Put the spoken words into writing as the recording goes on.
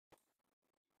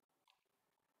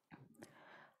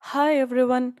Hi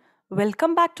everyone,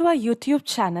 welcome back to our YouTube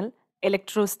channel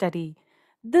Electro Study.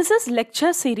 This is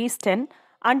lecture series 10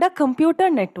 under computer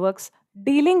networks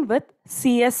dealing with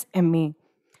CSMA.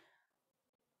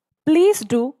 Please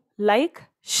do like,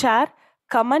 share,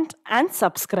 comment and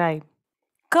subscribe.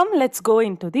 Come, let's go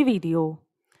into the video.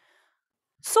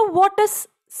 So what is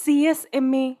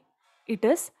CSMA? It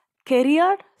is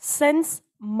Career Sense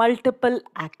Multiple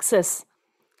Access.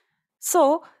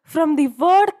 So, from the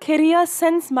word career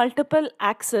sense multiple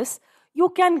access, you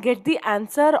can get the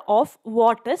answer of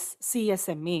what is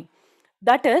CSMA.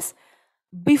 That is,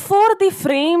 before the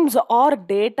frames or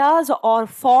datas are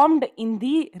formed in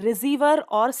the receiver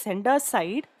or sender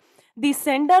side, the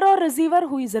sender or receiver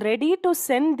who is ready to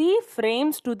send the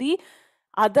frames to the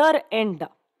other end,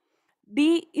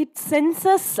 it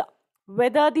senses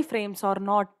whether the frames are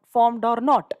not formed or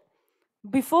not.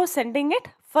 Before sending it,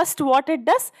 first what it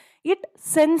does, it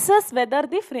senses whether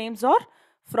the frames are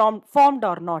formed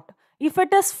or not. If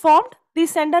it is formed, the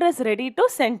sender is ready to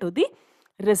send to the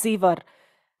receiver.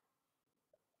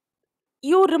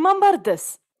 You remember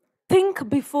this. Think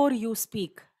before you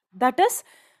speak. That is,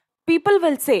 people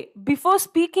will say, before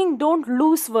speaking, don't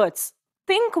lose words.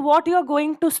 Think what you are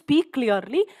going to speak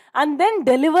clearly and then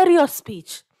deliver your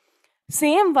speech.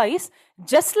 Same wise,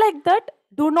 just like that,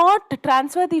 do not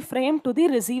transfer the frame to the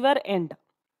receiver end.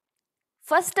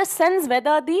 First sense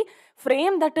whether the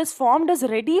frame that is formed is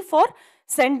ready for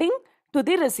sending to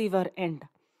the receiver end.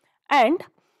 And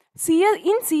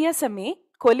in CSMA,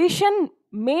 collision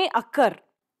may occur.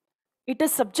 It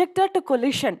is subjected to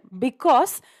collision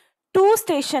because two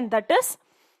stations, that is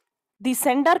the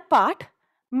sender part,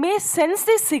 may sense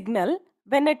the signal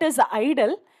when it is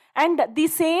idle, and the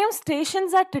same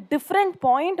stations at a different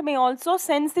point may also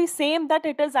sense the same that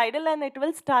it is idle and it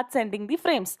will start sending the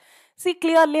frames. See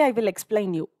clearly, I will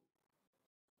explain you.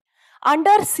 Under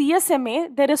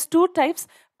CSMA, there is two types,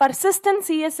 persistent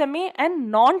CSMA and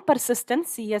non-persistent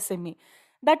CSMA.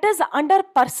 That is, under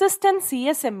persistent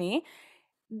CSMA,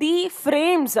 the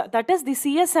frames, that is the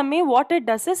CSMA, what it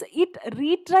does is it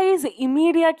retries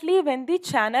immediately when the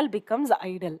channel becomes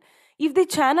idle. If the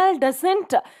channel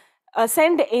doesn't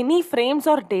send any frames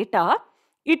or data,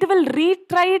 it will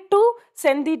retry to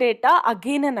send the data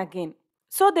again and again.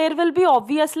 So there will be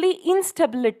obviously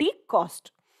instability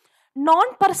caused.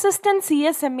 Non-persistent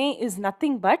CSMA is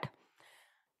nothing but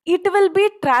it will be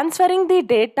transferring the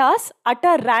data at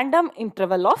a random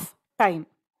interval of time.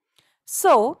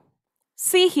 So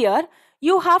see here,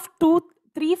 you have 2,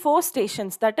 3, 4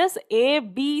 stations, that is A,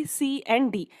 B, C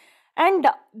and D. And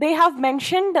they have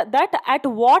mentioned that at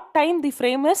what time the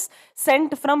frame is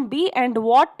sent from B and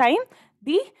what time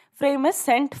the frame is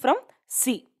sent from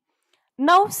C.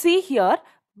 Now see here,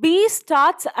 B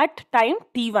starts at time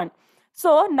T1.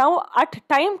 So now at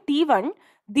time T1,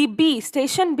 the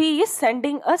station B is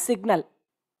sending a signal.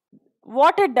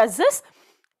 What it does is,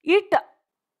 it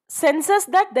senses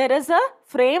that there is a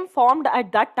frame formed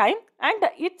at that time and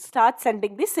it starts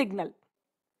sending the signal.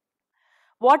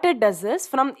 What it does is,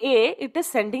 from A, it is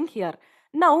sending here.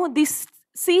 Now this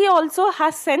C also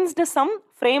has sensed some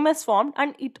frame is formed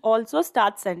and it also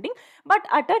starts sending, but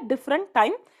at a different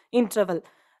time interval.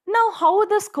 Now how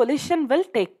this collision will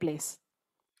take place?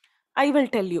 I will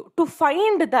tell you. To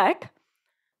find that,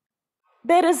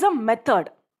 there is a method,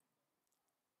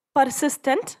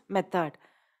 persistent method.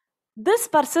 This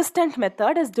persistent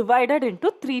method is divided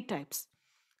into 3 types.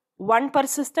 One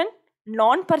persistent,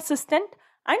 non-persistent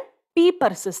and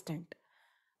P-persistent.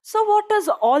 So what does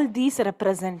all these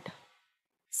represent?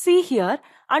 See here,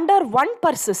 under one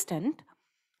persistent,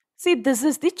 see this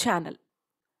is the channel.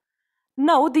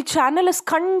 Now the channel is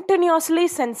continuously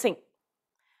sensing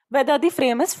whether the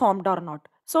frame is formed or not.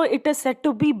 So it is said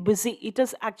to be busy. It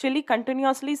is actually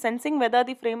continuously sensing whether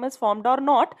the frame is formed or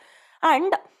not.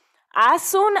 And as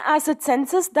soon as it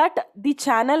senses that the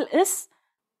channel is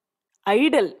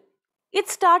idle, it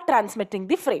starts transmitting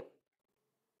the frame.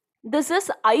 This is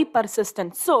I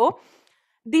persistent. So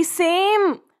the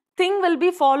same thing will be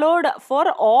followed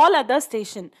for all other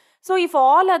station. So if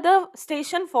all other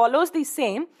station follows the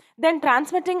same, then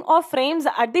transmitting of frames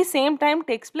at the same time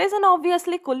takes place and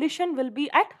obviously collision will be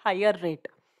at higher rate.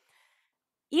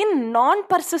 In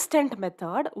non-persistent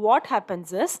method, what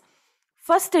happens is,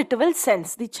 first it will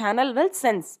sense, the channel will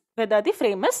sense whether the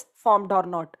frame is formed or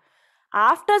not.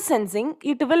 After sensing,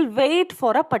 it will wait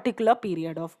for a particular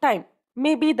period of time.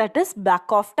 Maybe that is back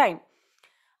of time.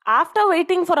 After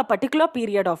waiting for a particular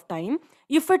period of time,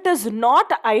 if it is not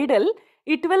idle,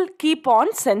 it will keep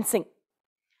on sensing.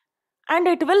 And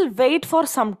it will wait for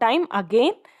some time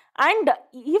again. And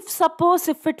if suppose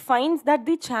if it finds that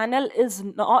the channel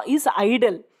is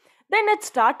idle, then it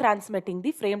start transmitting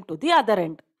the frame to the other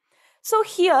end. So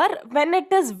here when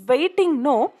it is waiting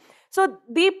no, so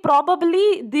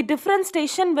probably the different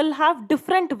station will have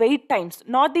different wait times,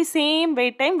 not the same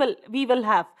wait time we will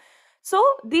have. So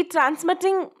the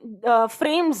transmitting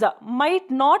frames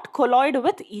might not collide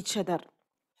with each other.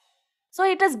 So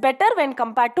it is better when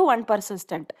compared to one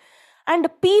persistent. And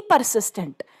P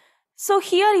persistent. So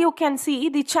here you can see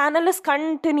the channel is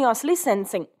continuously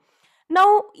sensing.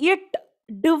 Now it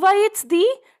divides the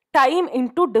time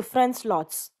into different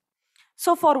slots.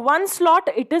 So for one slot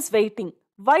it is waiting.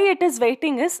 Why it is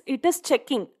waiting is it is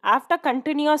checking. After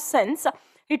continuous sense,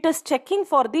 it is checking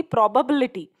for the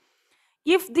probability.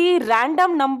 If the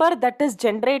random number that is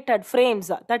generated,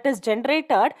 frames that is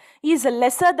generated, is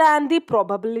lesser than the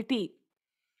probability,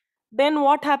 then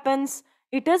what happens?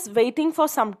 It is waiting for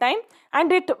some time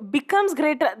and it becomes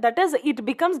greater. That is, it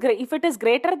becomes great. If it is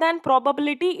greater than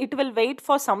probability, it will wait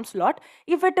for some slot.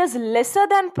 If it is lesser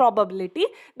than probability,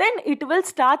 then it will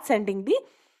start sending the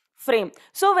frame.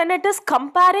 So when it is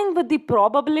comparing with the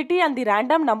probability and the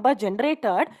random number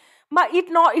generated,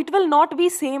 it will not be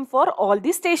same for all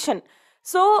the station.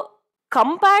 So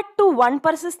compared to one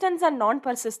persistence and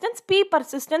non-persistence, P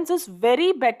persistence is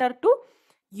very better to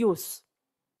use.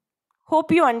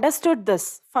 Hope you understood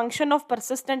this function of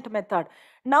persistent method.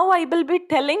 Now I will be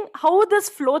telling how this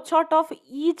flowchart of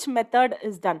each method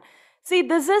is done. See,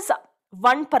 this is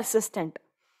one persistent.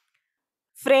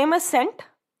 Frame is sent.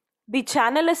 The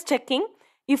channel is checking.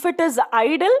 If it is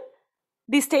idle,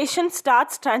 the station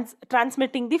starts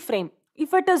transmitting the frame.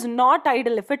 If it is not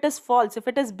idle, if it is false, if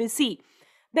it is busy,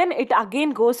 then it again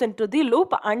goes into the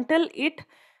loop until it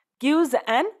gives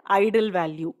an idle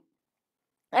value.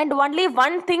 And only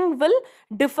one thing will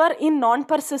differ in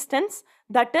non-persistence,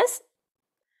 that is,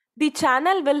 the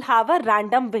channel will have a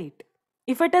random wait.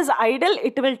 If it is idle,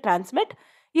 it will transmit.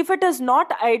 If it is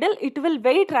not idle, it will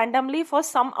wait randomly for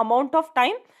some amount of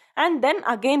time and then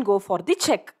again go for the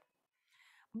check.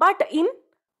 But in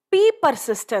P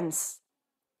persistence,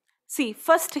 see,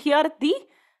 first here the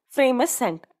frame is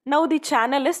sent. Now the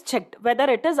channel is checked whether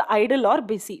it is idle or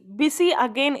busy. Busy,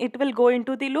 again it will go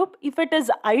into the loop. If it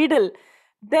is idle,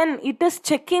 then it is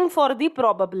checking for the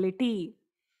probability.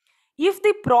 If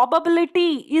the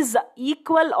probability is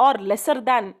equal or lesser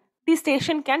than, the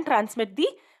station can transmit the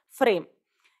frame.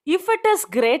 If it is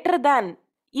greater than,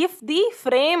 if the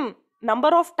frame, number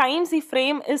of times the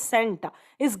frame is sent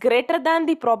is greater than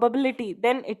the probability,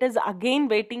 then it is again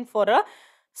waiting for a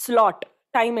slot,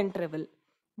 time interval.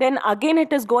 Then again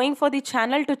it is going for the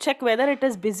channel to check whether it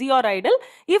is busy or idle.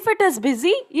 If it is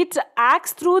busy, it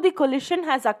acts through the collision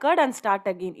has occurred and start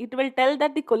again. It will tell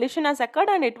that the collision has occurred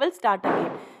and it will start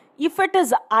again. If it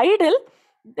is idle,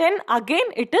 then again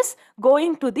it is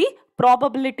going to the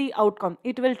probability outcome.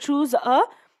 It will choose a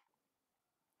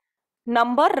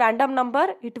number, random number,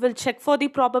 it will check for the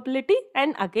probability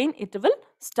and again it will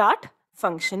start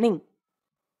functioning.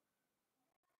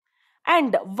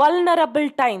 And vulnerable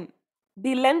time,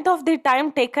 the length of the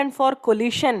time taken for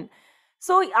collision.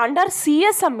 So under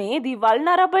CSMA, the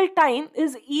vulnerable time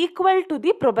is equal to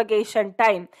the propagation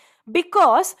time,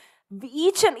 because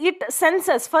it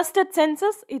senses, first it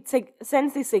senses, it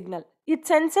sends the signal. It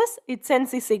senses, it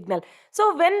sends the signal.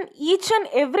 So when each and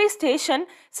every station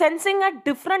sensing at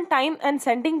different time and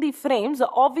sending the frames,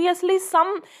 obviously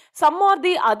some or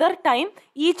the other time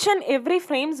each and every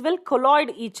frames will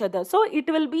collide each other. So it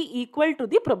will be equal to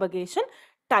the propagation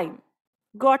time.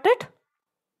 Got it?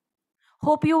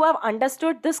 Hope you have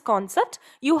understood this concept.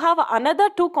 You have another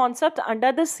two concepts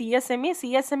under the CSMA,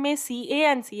 CSMA CA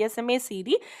and CSMA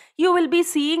CD. You will be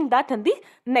seeing that in the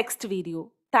next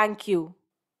video. Thank you.